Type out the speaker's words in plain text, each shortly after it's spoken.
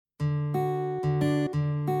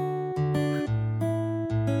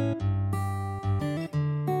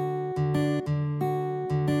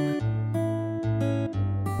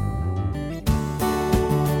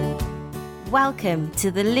Welcome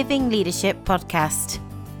to the Living Leadership Podcast,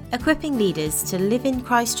 equipping leaders to live in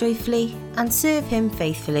Christ joyfully and serve Him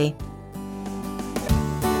faithfully.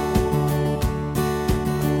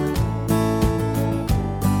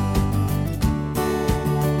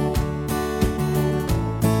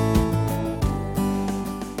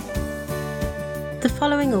 The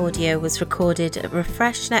following audio was recorded at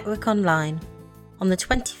Refresh Network Online on the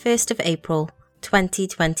 21st of April,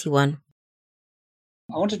 2021.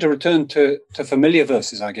 I wanted to return to familiar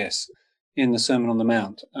verses, I guess, in the Sermon on the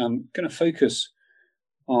Mount. I'm going to focus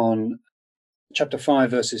on chapter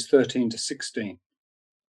 5, verses 13 to 16.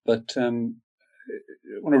 But I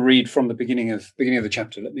want to read from the beginning of the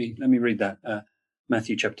chapter. Let me read that.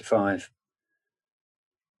 Matthew chapter 5.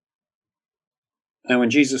 Now, when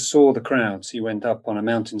Jesus saw the crowds, he went up on a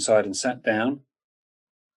mountainside and sat down.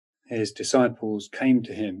 His disciples came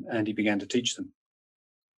to him, and he began to teach them.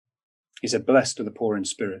 He said, "Blessed are the poor in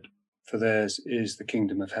spirit, for theirs is the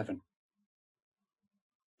kingdom of heaven.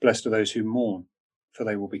 Blessed are those who mourn, for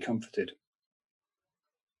they will be comforted.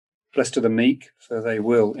 Blessed are the meek, for they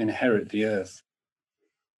will inherit the earth.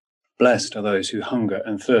 Blessed are those who hunger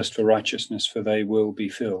and thirst for righteousness, for they will be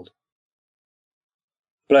filled.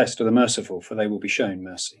 Blessed are the merciful, for they will be shown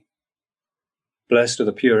mercy. Blessed are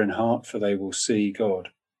the pure in heart, for they will see God.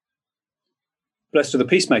 Blessed are the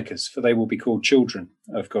peacemakers, for they will be called children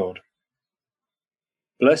of God.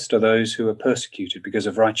 Blessed are those who are persecuted because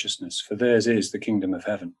of righteousness, for theirs is the kingdom of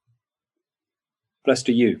heaven. Blessed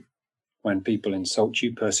are you when people insult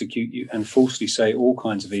you, persecute you, and falsely say all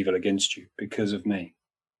kinds of evil against you because of me.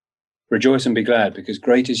 Rejoice and be glad, because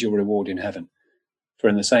great is your reward in heaven, for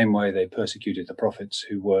in the same way they persecuted the prophets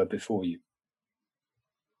who were before you.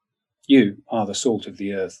 You are the salt of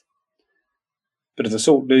the earth. But if the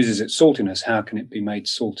salt loses its saltiness, how can it be made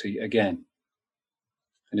salty again?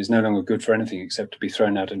 It is no longer good for anything except to be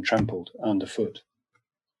thrown out and trampled underfoot.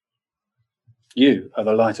 You are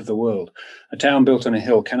the light of the world. A town built on a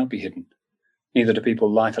hill cannot be hidden. Neither do people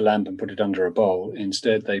light a lamp and put it under a bowl.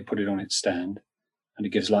 Instead, they put it on its stand, and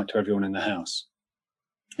it gives light to everyone in the house.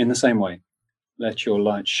 In the same way, let your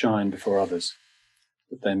light shine before others,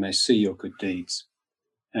 that they may see your good deeds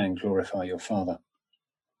and glorify your Father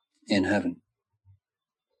in heaven."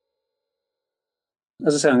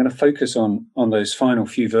 As I say, I'm going to focus on those final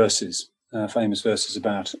few verses, famous verses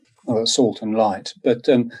about salt and light. But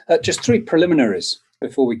just three preliminaries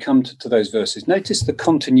before we come to those verses. Notice the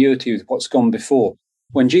continuity with what's gone before.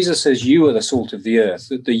 When Jesus says, "You are the salt of the earth,"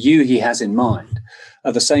 the you he has in mind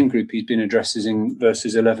are the same group he's been addressing in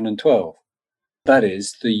verses 11 and 12. That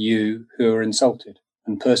is, the you who are insulted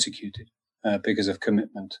and persecuted because of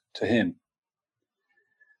commitment to him.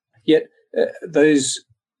 Yet those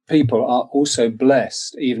people are also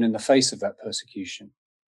blessed, even in the face of that persecution.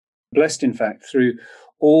 Blessed, in fact, through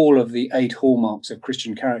all of the 8 hallmarks of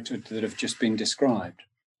Christian character that have just been described.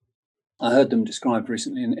 I heard them described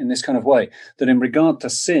recently in this kind of way, that in regard to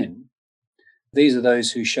sin, these are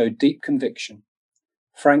those who show deep conviction,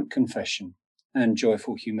 frank confession, and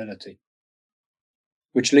joyful humility,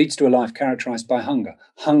 which leads to a life characterized by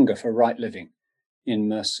hunger for right living in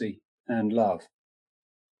mercy and love,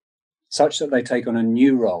 such that they take on a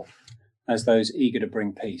new role as those eager to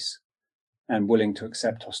bring peace and willing to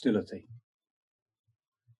accept hostility.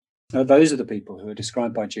 Now, those are the people who are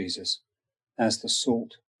described by Jesus as the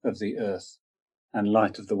salt of the earth and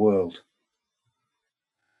light of the world.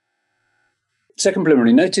 Second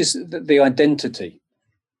preliminary, notice the identity.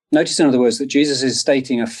 Notice, in other words, that Jesus is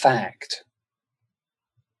stating a fact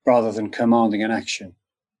rather than commanding an action.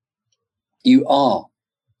 You are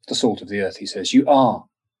the salt of the earth, he says. You are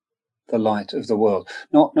the light of the world.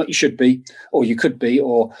 Not you should be, or you could be,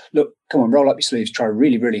 or look, come on, roll up your sleeves, try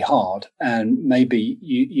really, really hard, and maybe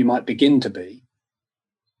you might begin to be.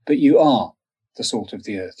 But you are the salt of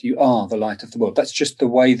the earth. You are the light of the world. That's just the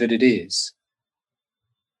way that it is.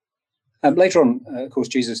 And later on, of course,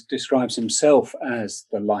 Jesus describes himself as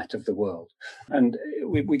the light of the world. And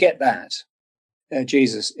we get that.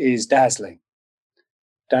 Jesus is dazzling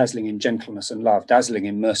in gentleness and love, dazzling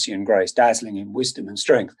in mercy and grace, dazzling in wisdom and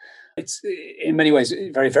strength. It's in many ways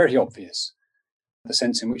very, very obvious, the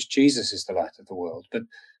sense in which Jesus is the light of the world. But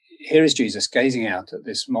here is Jesus gazing out at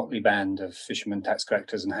this motley band of fishermen, tax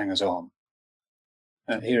collectors, and hangers-on.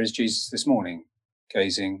 Here is Jesus this morning,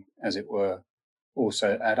 gazing, as it were,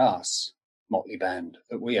 also at us, motley band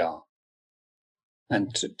that we are.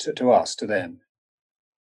 And to us, to them,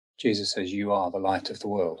 Jesus says, "You are the light of the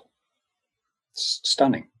world." It's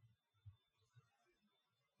stunning.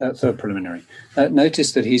 Third preliminary.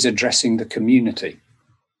 Notice that he's addressing the community.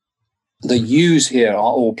 The yous here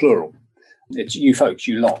are all plural. It's you folks,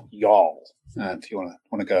 you lot, y'all, if you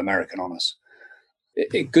want to go American on us.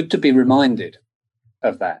 Good to be reminded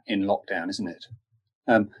of that in lockdown, isn't it?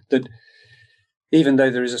 That even though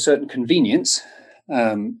there is a certain convenience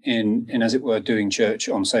in, as it were, doing church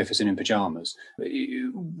on sofas and in pajamas,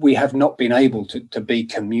 we have not been able to be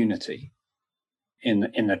community in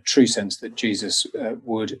the true sense that Jesus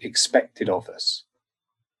would expect it of us.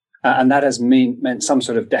 And that has meant some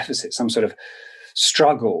sort of deficit, some sort of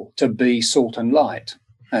struggle to be salt and light,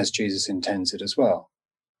 as Jesus intends it as well.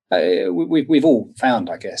 We've all found,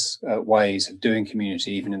 I guess, ways of doing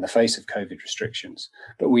community, even in the face of COVID restrictions.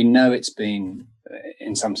 But we know it's been,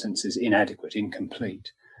 in some senses, inadequate,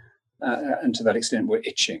 incomplete. And to that extent, we're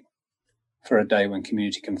itching for a day when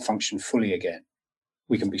community can function fully again.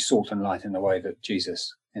 We can be salt and light in the way that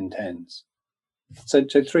Jesus intends. So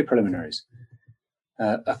three preliminaries.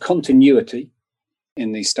 A continuity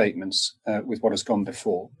in these statements with what has gone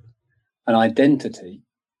before. An identity.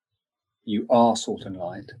 You are salt and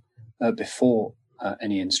light before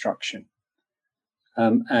any instruction.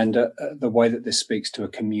 And the way that this speaks to a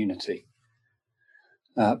community.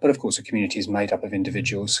 But of course, a community is made up of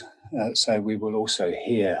individuals. So we will also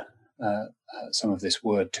hear some of this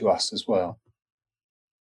word to us as well.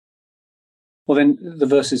 Well, then the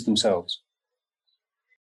verses themselves,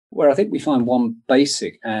 where I think we find one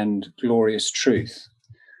basic and glorious truth,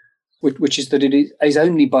 which is that it is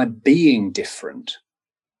only by being different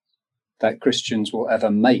that Christians will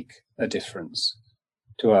ever make a difference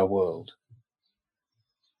to our world.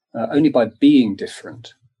 Only by being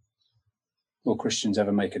different will Christians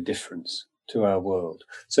ever make a difference to our world.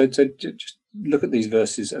 So just look at these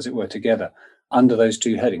verses, as it were, together under those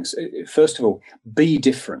two headings. First of all, be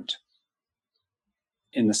different,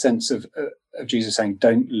 in the sense of Jesus saying,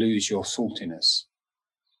 don't lose your saltiness.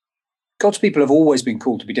 God's people have always been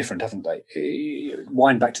called to be different, haven't they?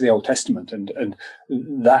 Wind back to the Old Testament, and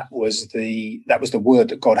that was the word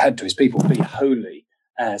that God had to his people: be holy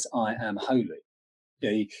as I am holy.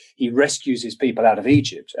 He rescues his people out of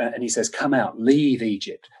Egypt, and he says, come out, leave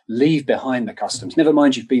Egypt, leave behind the customs. Never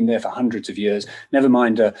mind you've been there for hundreds of years. Never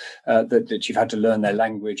mind that you've had to learn their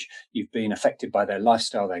language. You've been affected by their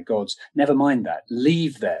lifestyle, their gods. Never mind that.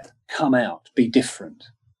 Leave there, come out, be different.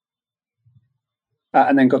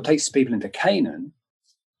 And then God takes his people into Canaan.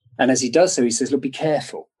 And as he does so, he says, look, be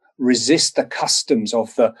careful. Resist the customs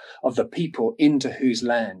of the people into whose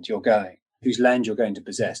land you're going to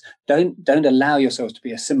possess. Don't allow yourselves to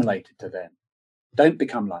be assimilated to them. Don't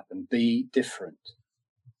become like them. Be different.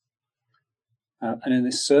 And in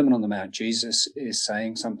this Sermon on the Mount, Jesus is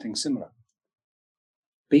saying something similar.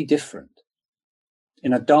 Be different.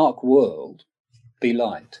 In a dark world, be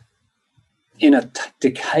light. In a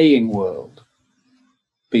decaying world,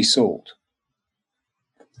 be salt.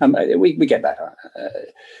 We get that.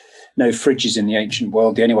 No fridges in the ancient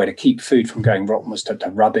world. The only way to keep food from going rotten was to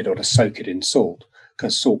rub it or to soak it in salt,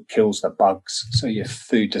 because salt kills the bugs, so your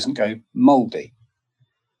food doesn't go mouldy.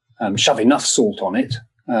 Shove enough salt on it,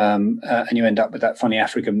 and you end up with that funny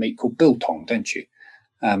African meat called biltong, don't you?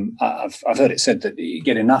 I've heard it said that you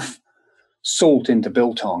get enough salt into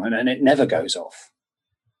biltong and it never goes off.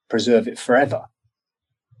 Preserve it forever.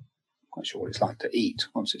 Quite sure what it's like to eat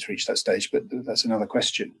once it's reached that stage, but that's another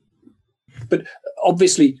question. But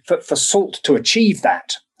obviously, for salt to achieve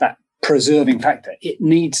that preserving factor, it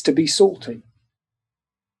needs to be salty.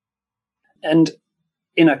 And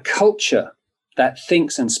in a culture that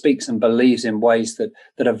thinks and speaks and believes in ways that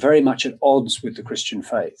are very much at odds with the Christian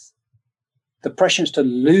faith, the pressure to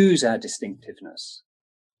lose our distinctiveness,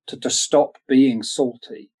 to stop being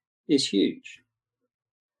salty, is huge.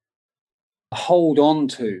 Hold on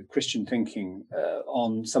to Christian thinking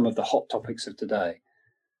on some of the hot topics of today: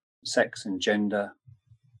 sex and gender,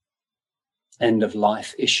 end of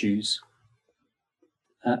life issues,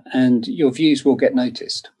 and your views will get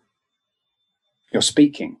noticed. Your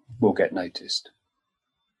speaking will get noticed.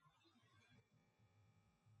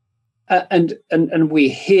 And we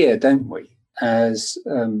hear, don't we, as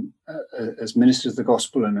ministers of the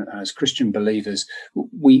gospel and as Christian believers,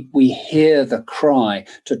 we hear the cry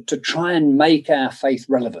to try and make our faith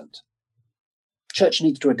relevant. Church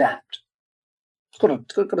needs to adapt. It's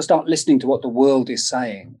got to start listening to what the world is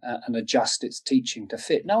saying and adjust its teaching to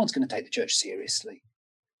fit. No one's going to take the church seriously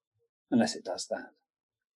unless it does that.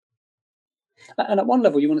 And at one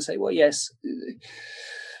level, you want to say, well, yes,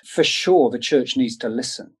 for sure, the church needs to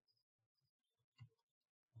listen.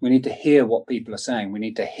 We need to hear what people are saying. We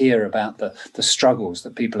need to hear about the struggles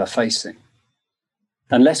that people are facing.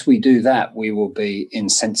 Unless we do that, we will be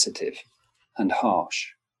insensitive and harsh.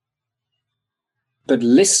 But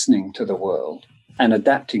listening to the world and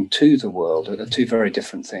adapting to the world are two very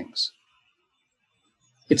different things.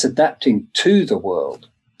 It's adapting to the world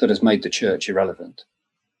that has made the church irrelevant.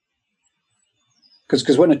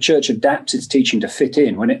 Because when a church adapts its teaching to fit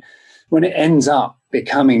in, when it ends up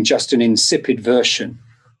becoming just an insipid version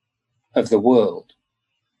of the world,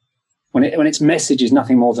 when its message is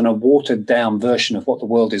nothing more than a watered down version of what the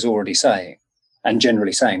world is already saying, and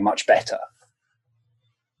generally saying much better,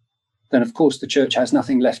 then of course the church has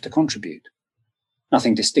nothing left to contribute,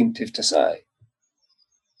 nothing distinctive to say.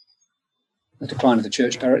 The decline of the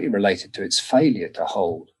church directly related to its failure to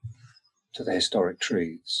hold to the historic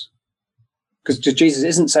truths. Because Jesus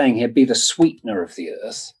isn't saying here, be the sweetener of the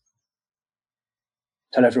earth.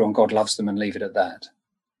 Tell everyone God loves them and leave it at that.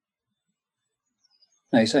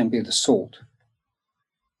 No, he's saying be the salt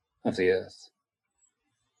of the earth.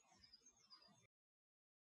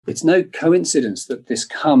 It's no coincidence that this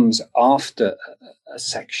comes after a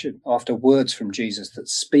section, after words from Jesus that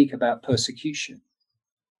speak about persecution.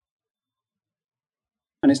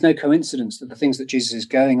 And it's no coincidence that the things that Jesus is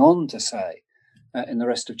going on to say in the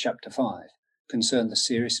rest of chapter 5 concern the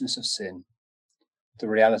seriousness of sin, the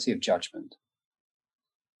reality of judgment,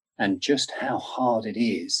 and just how hard it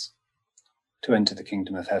is to enter the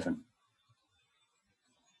kingdom of heaven.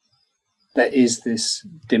 There is this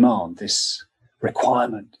demand, this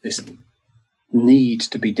requirement, this need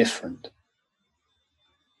to be different.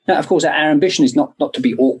 Now, of course, our ambition is not to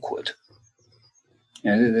be awkward.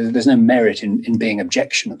 There's no merit in being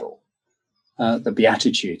objectionable. The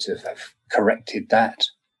Beatitudes have corrected that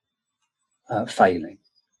failing.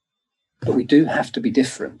 But we do have to be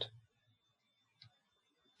different,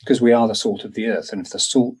 because we are the salt of the earth, and if the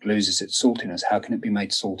salt loses its saltiness, how can it be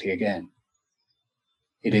made salty again?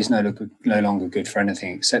 It is no longer good for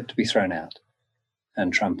anything except to be thrown out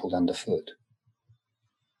and trampled underfoot.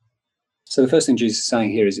 So the first thing Jesus is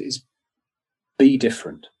saying here is be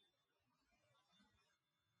different.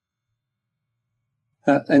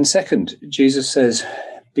 And second, Jesus says,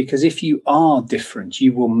 because if you are different,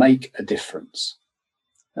 you will make a difference.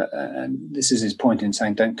 And this is his point in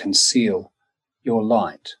saying, don't conceal your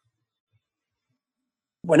light.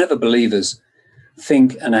 Whenever believers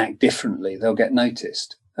think and act differently, they'll get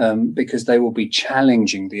noticed because they will be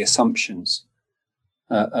challenging the assumptions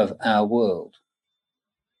of our world.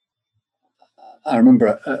 I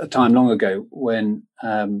remember a time long ago when,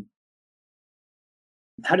 how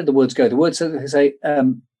did the words go? The words say,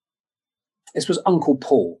 this was Uncle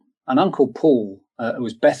Paul. And Uncle Paul, who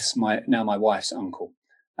was Beth's, now my wife's uncle,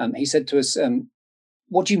 he said to us,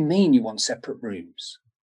 what do you mean you want separate rooms?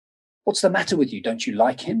 What's the matter with you? Don't you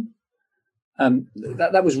like him?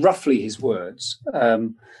 That was roughly his words.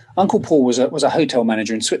 Uncle Paul was a hotel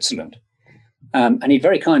manager in Switzerland. And he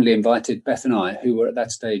very kindly invited Beth and I, who were at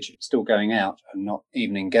that stage still going out and not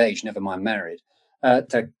even engaged, never mind married,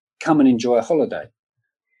 to come and enjoy a holiday.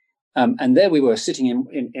 And there we were sitting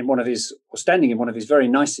in one of his, or standing in one of his very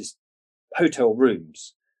nicest hotel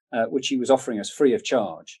rooms, which he was offering us free of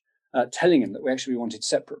charge, telling him that we actually wanted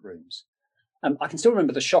separate rooms. I can still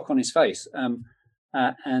remember the shock on his face, and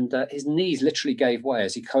his knees literally gave way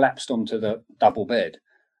as he collapsed onto the double bed.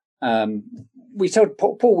 We told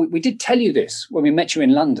Paul, we did tell you this when we met you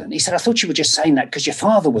in London. He said, I thought you were just saying that because your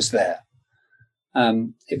father was there.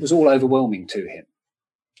 It was all overwhelming to him.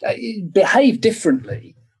 Behave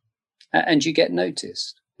differently, and you get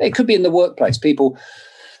noticed. It could be in the workplace, people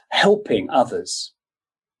helping others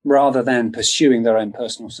rather than pursuing their own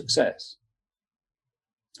personal success.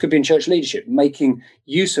 It could be in church leadership, making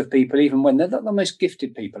use of people even when they're not the most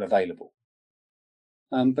gifted people available.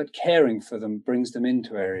 But caring for them brings them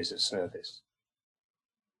into areas of service.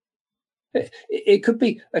 It could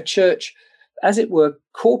be a church, as it were,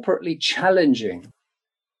 corporately challenging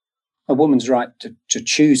a woman's right to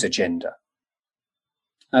choose a gender.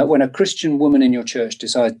 When a Christian woman in your church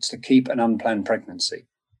decides to keep an unplanned pregnancy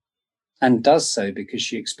and does so because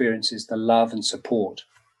she experiences the love and support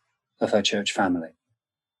of her church family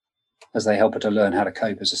as they help her to learn how to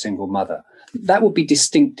cope as a single mother, that would be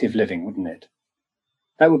distinctive living, wouldn't it?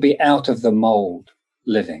 That would be out of the mold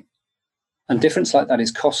living. And difference like that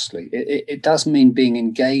is costly. It does mean being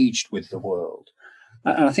engaged with the world.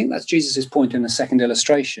 And I think that's Jesus's point in the second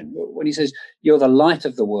illustration, when he says, you're the light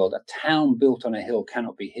of the world. A town built on a hill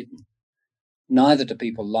cannot be hidden. Neither do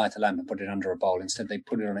people light a lamp and put it under a bowl. Instead, they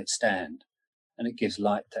put it on its stand, and it gives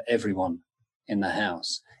light to everyone in the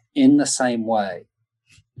house. In the same way,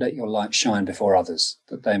 let your light shine before others,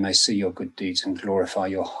 that they may see your good deeds and glorify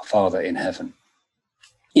your Father in heaven.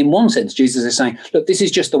 In one sense, Jesus is saying, look, this is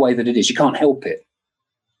just the way that it is. You can't help it.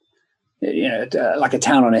 Like a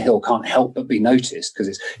town on a hill can't help but be noticed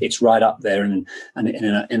because it's right up there, and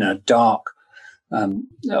in a dark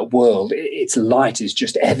world, its light is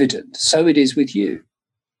just evident. So it is with you.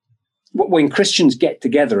 when Christians get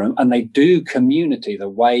together and they do community the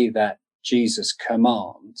way that Jesus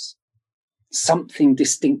commands, something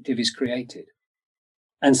distinctive is created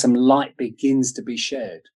and some light begins to be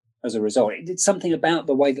shared as a result. It's something about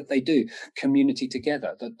the way that they do community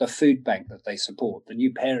together, the food bank that they support, the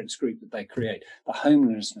new parents group that they create, the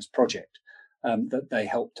homelessness project that they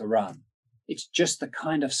help to run. It's just the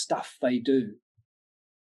kind of stuff they do.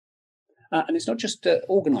 And it's not just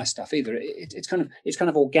organized stuff either. It's kind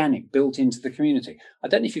of organic, built into the community. I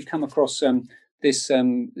don't know if you've come across this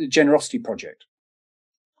generosity project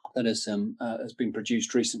that has been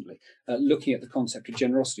produced recently, looking at the concept of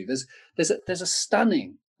generosity. There's a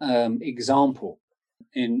stunning example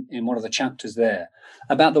in one of the chapters there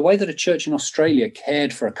about the way that a church in Australia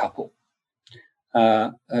cared for a couple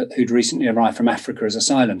who'd recently arrived from Africa as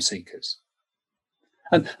asylum seekers.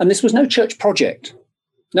 And this was no church project.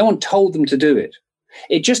 No one told them to do it.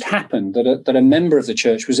 It just happened that a member of the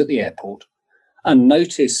church was at the airport and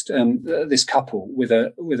noticed this couple with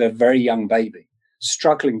a very young baby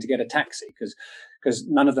struggling to get a taxi because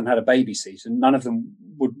none of them had a baby seat and none of them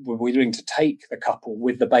were willing to take the couple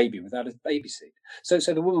with the baby without a baby seat. So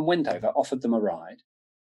the woman went over, offered them a ride,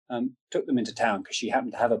 took them into town because she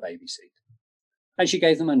happened to have a baby seat. And she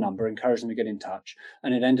gave them a number, encouraged them to get in touch.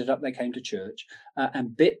 And it ended up they came to church.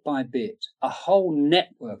 And bit by bit, a whole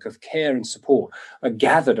network of care and support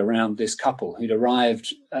gathered around this couple who'd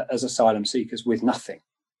arrived as asylum seekers with nothing.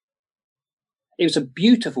 It was a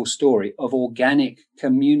beautiful story of organic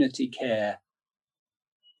community care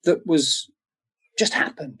that was just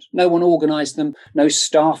happened. No one organized them. No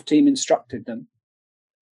staff team instructed them.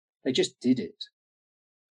 They just did it.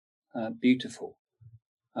 Beautiful.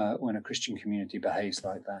 When a Christian community behaves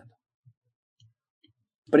like that.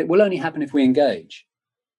 But it will only happen if we engage.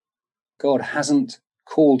 God hasn't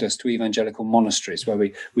called us to evangelical monasteries where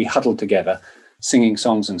we huddle together, singing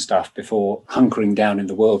songs and stuff before hunkering down in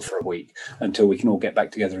the world for a week until we can all get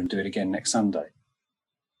back together and do it again next Sunday.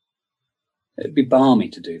 It'd be balmy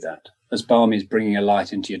to do that, as balmy as bringing a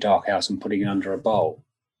light into your dark house and putting it under a bowl.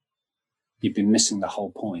 You'd be missing the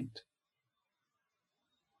whole point.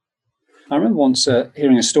 I remember once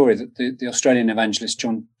hearing a story that the Australian evangelist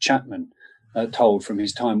John Chapman told from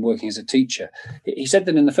his time working as a teacher. He said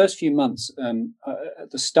that in the first few months, the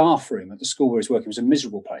staff room at the school where he was working was a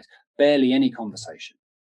miserable place, barely any conversation.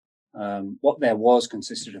 What there was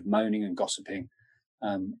consisted of moaning and gossiping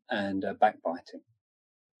and backbiting.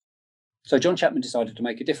 So John Chapman decided to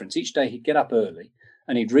make a difference. Each day he'd get up early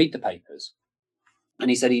and he'd read the papers. And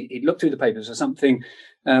he said he'd look through the papers for something,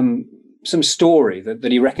 some story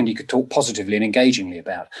that he reckoned he could talk positively and engagingly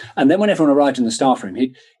about. And then when everyone arrived in the staff room,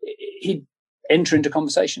 he'd enter into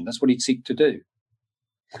conversation. That's what he'd seek to do.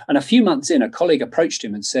 And a few months in, a colleague approached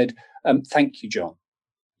him and said, "Thank you, John.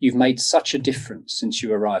 You've made such a difference since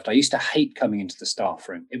you arrived. I used to hate coming into the staff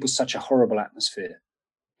room. It was such a horrible atmosphere.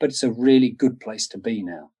 But it's a really good place to be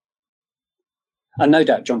now." And no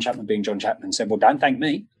doubt John Chapman, being John Chapman, said, "Well, don't thank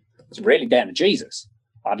me. It's really down to Jesus.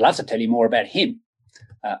 I'd love to tell you more about him."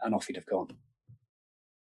 And off he'd have gone.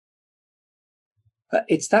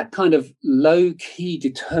 It's that kind of low-key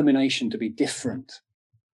determination to be different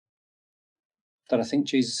that I think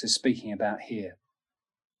Jesus is speaking about here.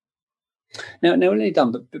 Now we're nearly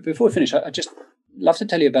done, but before we finish, I'd just love to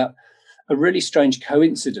tell you about a really strange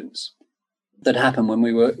coincidence that happened when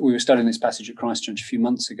we were studying this passage at Christchurch a few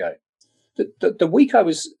months ago. The week I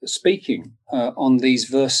was speaking on these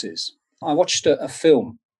verses, I watched a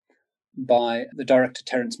film by the director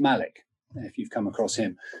Terence Malick, if you've come across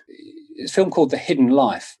him. It's a film called The Hidden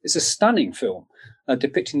Life. It's a stunning film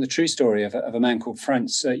depicting the true story of a man called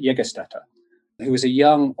Franz Jägerstätter, who was a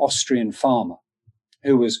young Austrian farmer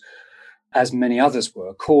who was, as many others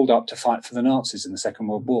were, called up to fight for the Nazis in the Second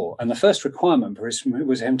World War. And the first requirement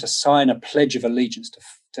was him to sign a pledge of allegiance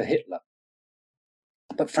to Hitler.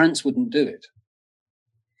 But Franz wouldn't do it.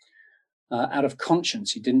 Out of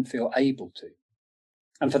conscience, he didn't feel able to.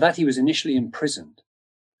 And for that, he was initially imprisoned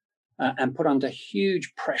and put under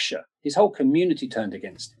huge pressure. His whole community turned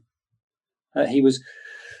against him.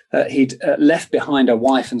 He'd left behind a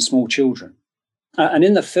wife and small children. And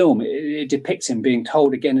in the film, it depicts him being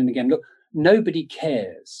told again and again, look, nobody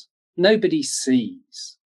cares. Nobody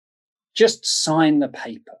sees. Just sign the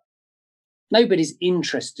paper. Nobody's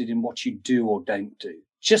interested in what you do or don't do.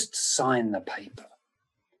 Just sign the paper.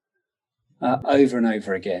 Over and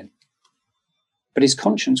over again. But his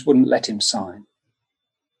conscience wouldn't let him sign.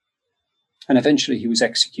 And eventually he was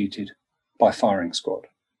executed by firing squad.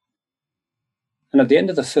 And at the end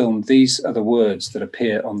of the film, these are the words that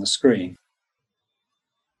appear on the screen.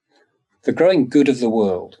 The growing good of the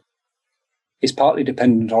world is partly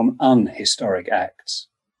dependent on unhistoric acts.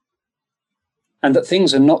 and that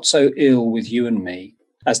things are not so ill with you and me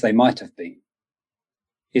as they might have been,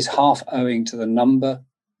 is half owing to the number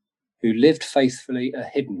who lived faithfully a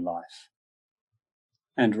hidden life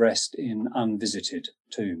and rest in unvisited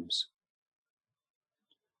tombs.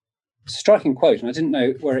 It's a striking quote, and I didn't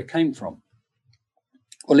know where it came from.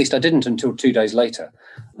 Or at least I didn't until 2 days later,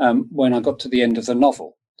 when I got to the end of the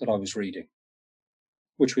novel that I was reading,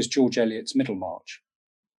 which was George Eliot's Middlemarch.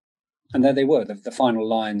 And there they were, the final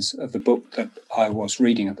lines of the book that I was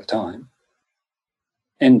reading at the time,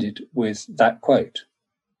 ended with that quote.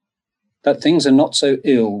 That things are not so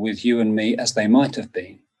ill with you and me as they might have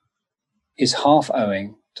been, is half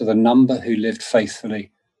owing to the number who lived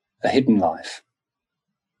faithfully a hidden life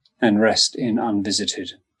and rest in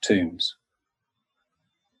unvisited tombs.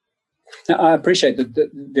 Now, I appreciate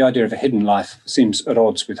that the idea of a hidden life seems at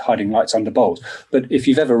odds with hiding lights under bowls, but if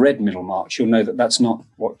you've ever read Middlemarch, you'll know that that's not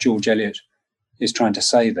what George Eliot is trying to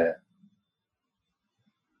say there.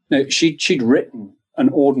 No, she'd written an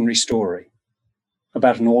ordinary story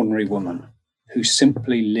about an ordinary woman who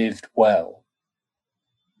simply lived well.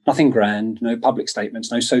 Nothing grand, no public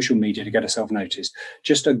statements, no social media to get herself noticed,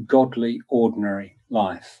 just a godly, ordinary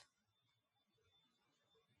life.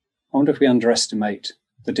 I wonder if we underestimate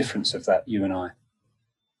the difference of that, you and I.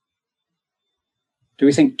 Do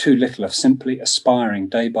we think too little of simply aspiring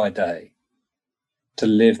day by day to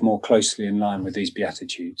live more closely in line with these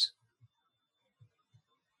Beatitudes?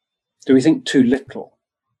 Do we think too little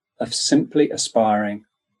of simply aspiring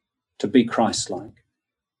to be Christ-like,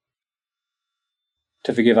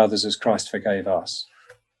 to forgive others as Christ forgave us,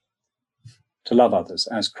 to love others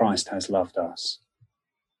as Christ has loved us,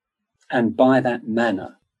 and by that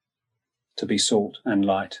manner to be salt and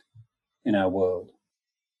light in our world?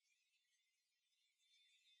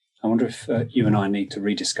 I wonder if you and I need to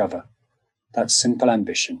rediscover that simple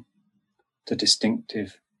ambition to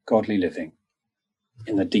distinctive godly living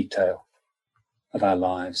in the detail of our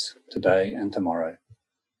lives today and tomorrow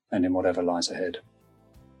and in whatever lies ahead.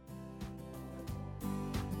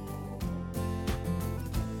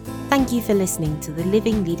 Thank you for listening to the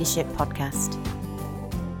Living Leadership Podcast.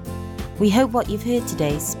 We hope what you've heard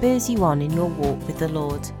today spurs you on in your walk with the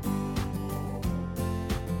Lord.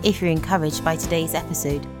 If you're encouraged by today's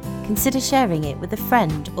episode, consider sharing it with a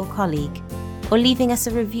friend or colleague, or leaving us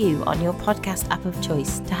a review on your podcast app of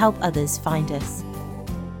choice to help others find us.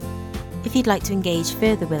 If you'd like to engage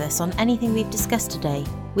further with us on anything we've discussed today,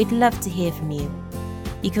 we'd love to hear from you.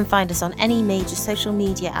 You can find us on any major social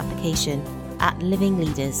media application at Living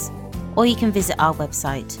Leaders, or you can visit our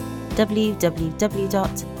website,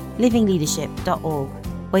 www.livingleadership.org,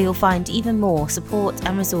 where you'll find even more support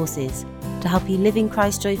and resources to help you live in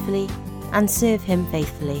Christ joyfully and serve Him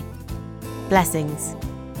faithfully. Blessings.